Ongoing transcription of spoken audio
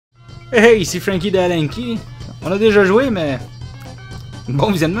Hey, ici Frankie de Alankyy. On a déjà joué, mais... Bon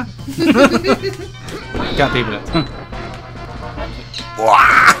visionnement. Quand t'es prêt.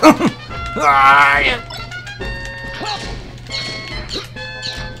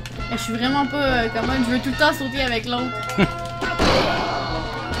 Je suis vraiment pas comment je veux tout le temps sauter avec l'autre.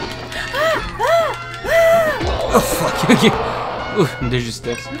 Oh fuck, ok. Ouf, de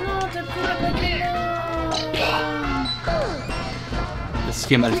justesse. Non, t'as pris la Pokémon. C'est ce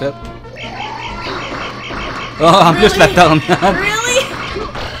qui est mal fait. Oh, en plus la tornade. Really?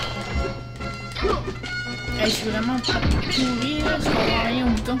 Hey, je suis vraiment pourri là, je comprends rien au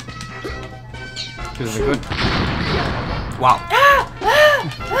bouton. Qu'est-ce que c'est quoi? Wow.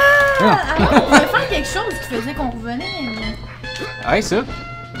 On devait faire quelque chose qui faisait qu'on revenait. Mais... Ouais, ça.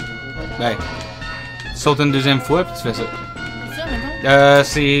 Ben, tu sautes une deuxième fois puis tu fais ça. C'est ça, mettons?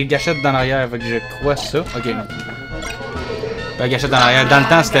 C'est gâchette dans l'arrière, fait que je crois ça. Ok, non. Ben, gâchette dans l'arrière. Dans le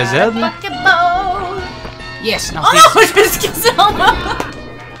temps, c'était Z. Là. Pokéball! Yes! Non, oh non, je me suis cassé en bas!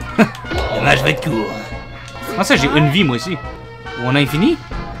 le match va être court. Comment ça, j'ai une vie, moi aussi? Ou on a infini?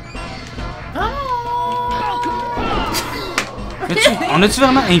 On a-tu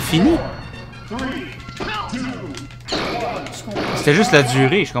vraiment infini? C'était juste la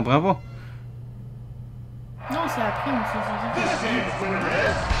durée, je comprends pas. Non, c'est après, mais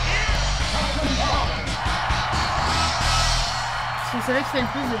c'est celui qui fait le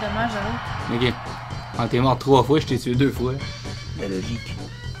plus de dommages à l'autre. Ok. Quand t'es mort 3 fois, je t'ai tué 2 fois. La logique.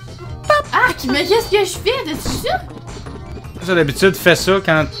 Ah, mais qu'est-ce que je fais? T'es sûr? Ça, d'habitude, fais ça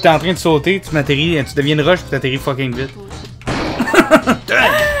quand t'es en train de sauter, tu m'atterris, tu deviens une roche puis t'atterris fucking vite.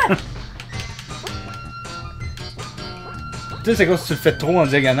 Tu sais, c'est quoi si tu le fais trop en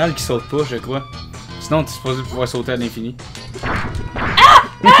diagonale qui saute pas, je crois. Sinon, tu es supposé pouvoir sauter à l'infini.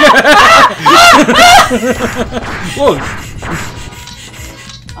 Oh!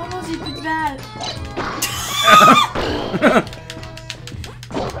 Oh non, j'ai plus de balles!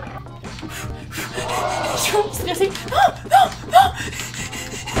 Je suis stressée!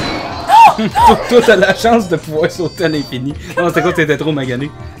 Toi, t'as la chance de pouvoir sauter à l'infini. Non, c'était quoi, t'étais trop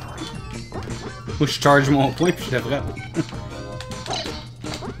magané. Moi, je charge mon point puis je le frappe.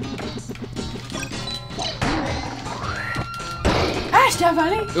 Ah, je t'ai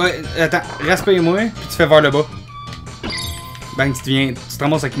avalé! Ouais, attends, respire-moi puis tu fais vers le bas. Bang, tu te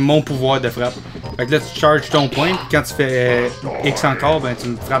ramasses avec mon pouvoir de frappe. Fait que là, tu charges ton point puis quand tu fais X encore, ben tu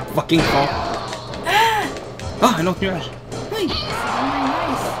me frappes fucking fort. Ah, un autre nuage! Oui! C'est vraiment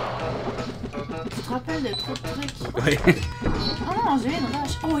nice! Tu te rappelles de trop de trucs? Ouais. Oh non, j'ai une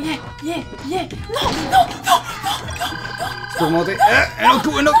roche! Oh yeah! Yeah! Yeah! Non! Non! Non! Tu peux remonter. Un autre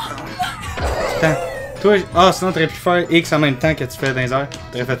coup, un autre! Attends. Toi, sinon t'aurais pu faire X en même temps que tu fais dans les airs.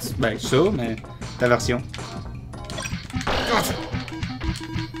 T'aurais fait, ben, ça, mais ta version.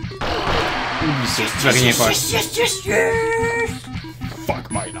 Oublie ça, tu vas rien faire. Fuck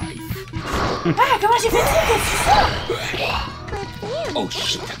my life. Ah, comment j'ai fait ça? Oh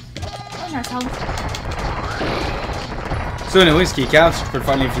shit. Oh, j'ai un sable. Ça, anyway, ce qui est calme, c'est que tu peux le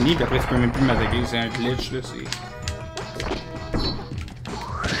faire à l'infini, puis après tu peux même plus m'attaquer. C'est un glitch, là, c'est...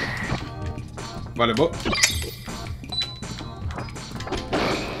 Vers le bas.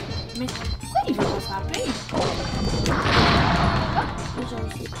 Mais pourquoi il veut pas se rappeler? Ah, j'ai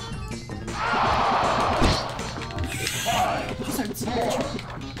réussi. Juste un petit peu.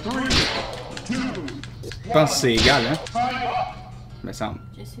 Je pense que c'est égal, hein? Me semble.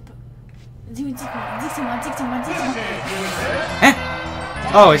 Je sais pas. Dis que c'est moi, dis que c'est moi. Hein?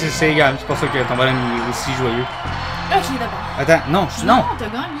 Ah ouais, c'est égal. C'est pour ça que ton bonhomme est aussi joyeux. Ok, d'abord. Attends, non, non. T'as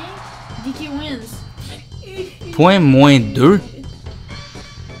gagné. DK wins. Point moins 2.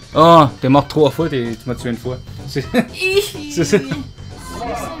 Ah, t'es mort 3 fois, tu m'as tué une fois. C'est ça. Ah,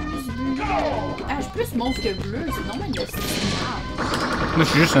 je suis plus mauve que bleu, c'est normal. Moi, je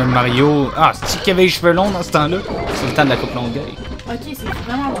suis juste un Mario. Ah, c'est qui avait les cheveux longs dans ce temps-là? C'est le temps de la coupe longueuil. Ok, c'est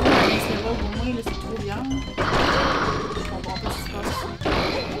vraiment trop à l'intérieur pour moi, là, c'est trop bien. Je comprends pas ce qui se passe.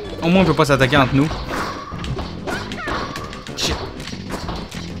 Au moins, on peut pas s'attaquer entre nous. Shit.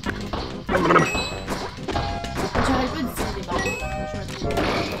 J'arrête pas d'utiliser des balles.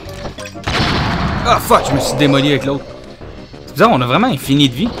 Ah, fuck, je me suis démoli avec l'autre. C'est bizarre, on a vraiment infini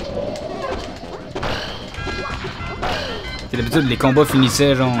de vie. C'est d'habitude, les combats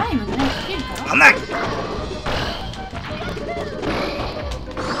finissaient genre. Ah, il m'a donné un kill, quoi. Arnaque!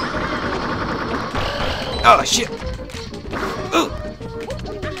 Ah, shit! Oh!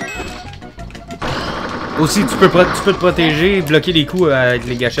 Aussi, tu peux te protéger et bloquer les coups avec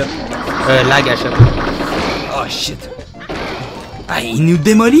les gâchettes. La gâchette. Oh, shit! Ah, il nous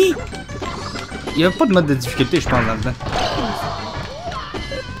démolit! Il n'y a pas de mode de difficulté, je pense, là-dedans.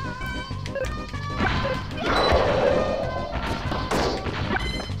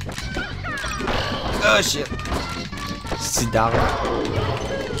 Oh shit! C'est d'arbre.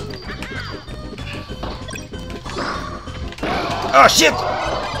 Oh shit!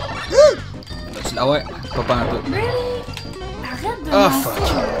 Ah ouais, pas pendant tout. Really? Arrête de Oh fuck!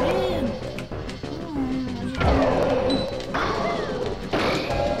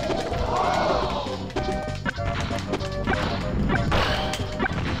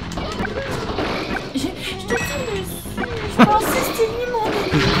 Je pensais que c'était lui mon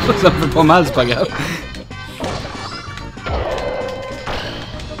ennemi. Ça me fait pas mal, c'est pas grave.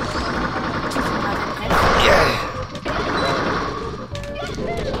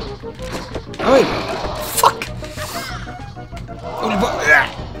 Ah oui! Fuck! On le voit!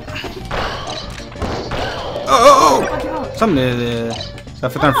 Oh oh oh! Ça a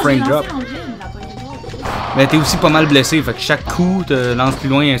fait un frame drop. Mais t'es aussi pas mal blessé, fait que chaque coup te lance plus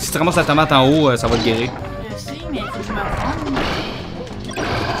loin. Si tu ramasses la tomate en haut, ça va te guérir. Je sais, mais faut que je me rende.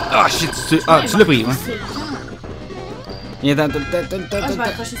 Ah shit! Tu l'as pris, hein? Viens dans. Je vais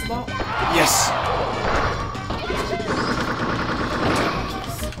accrocher ce bord. Yes!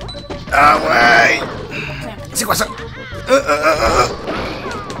 Ah ouais! C'est quoi ça? Batte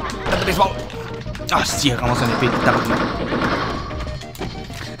de baseball! Ah, si, il ramasse un épée de tabarnak.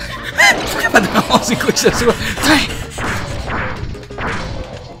 Je suis capable de ramasser quoi que ce soit.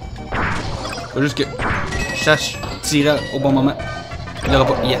 Faut juste que je sache tirer au bon moment. Il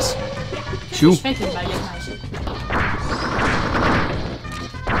l'aura pas. Yes! Je suis où? Je fais avec une baguette magique.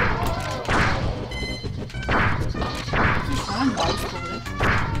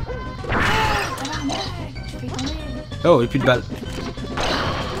 Oh, il n'y a plus de balles.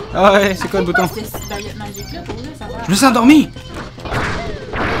 Ah ouais, c'est quoi le bouton? Je me suis endormi! Je me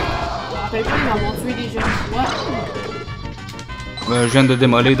rappelle pas, ils vont tuer des jeunes fois. Je viens de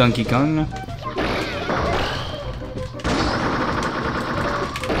démolir Donkey Kong, là.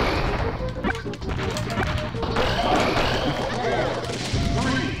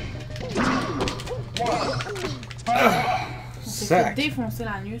 On s'est fait défoncer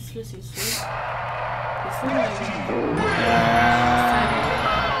l'anus, là, c'est sûr. C'est sûr,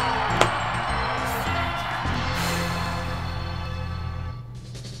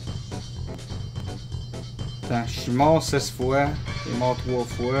 Attends, je suis mort 16 fois, il est mort 3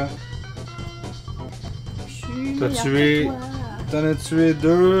 fois. T'as tué. T'en as tué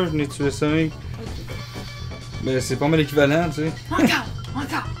 2, j'en ai tué 5. Ben c'est pas mal équivalent, tu sais. Encore!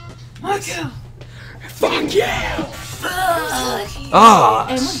 Fuck yeah! Ah!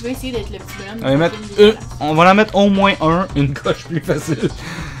 Moi je vais essayer d'être le petit bonhomme. On va en mettre au moins un, une coche plus facile.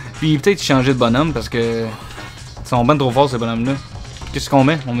 Puis peut-être changer de bonhomme parce que ils sont ben trop forts ces bonhommes-là. Qu'est-ce qu'on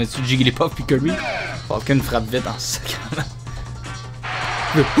met? On met-tu Jigglypuff puis Kirby? Falcon frappe vite en sacrament.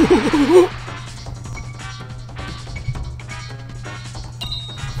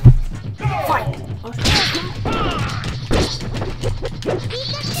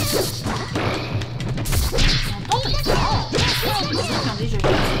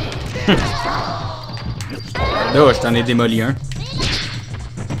 Là, je t'en ai démoli un.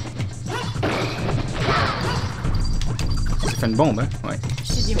 Ça fait une bombe, hein? Ouais.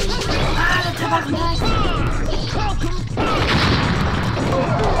 Je t'ai démoli. Ah, le tabarnak!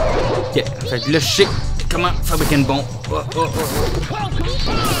 Ok, fait que là, je sais comment fabriquer une bombe.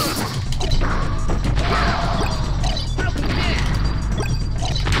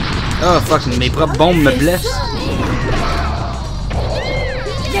 Oh fuck, mes propres bombes me blessent.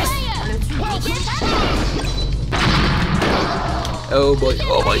 Yes! Oh boy,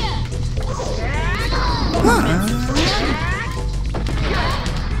 oh boy.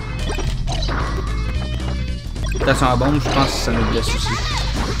 Attention à la bombe, je pense que ça me blesse aussi.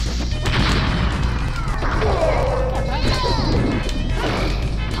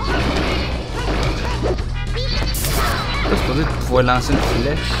 C'est supposé pouvoir lancer une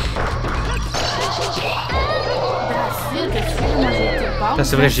flèche. Ça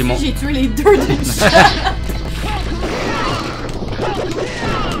c'est vrai, j'ai mon... J'ai tué les deux de chat.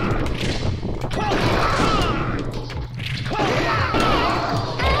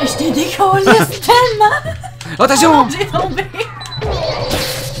 Je t'ai décollé tellement! Attention! Oh, j'ai tombé!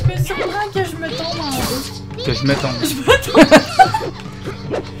 Je me surprends que je me tombe en haut. Que je me tombe. Je me tombe!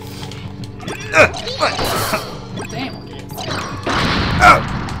 Putain, mon gars.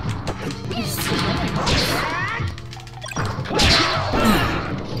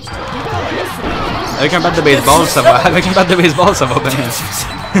 Avec un bat de baseball, ça va. Avec un bat de baseball, ça va bien.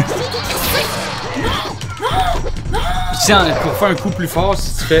 Si pour faire un coup plus fort,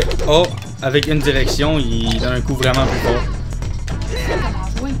 si tu fais A avec une direction, il donne un coup vraiment plus fort.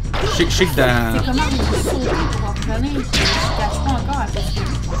 Je sais que dans... C'est comment il faut sauter pour revenir. Je cache pas encore à faire ça.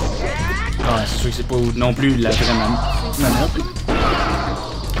 Ah, c'est sûr que c'est pas non plus la vraie manette.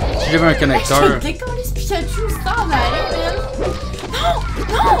 Si j'avais un connecteur. Je te décolle ce Pikachu sans aller, man! Non!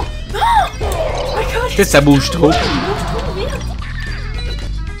 Non! Non! Peut-être que ça bouge trop. Il bouge trop vite!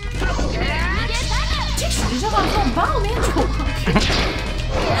 Je suis déjà rentré en barre, man!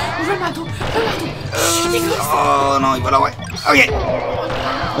 Je veux le marteau! Je veux le marteau! Je suis décollé! Oh non, il va l'avoir. Ok!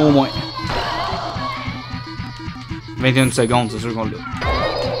 Au moins. 21 secondes, c'est sûr qu'on l'a.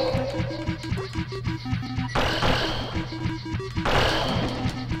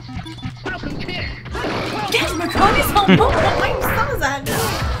 Regarde, je me connais son bon même sans arrêt!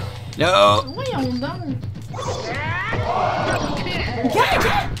 Là! Voyons donc! Regarde!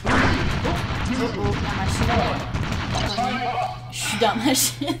 Oh, la machine. Je suis dans la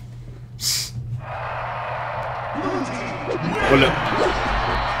machine. Voilà.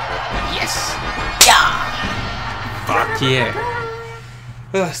 Yes! Yeah! Fuck yeah!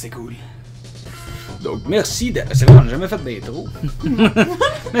 Ah, c'était cool. Donc, merci de... C'est vrai, on n'a jamais fait d'intro.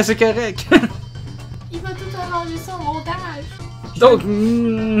 Mais c'est correct. Il va tout arranger ça au montage. Donc,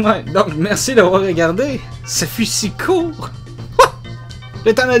 ouais, donc, merci d'avoir regardé. Ça fut si court. J'ai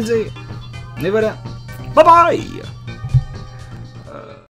le temps de le dire. Et voilà. Bye bye!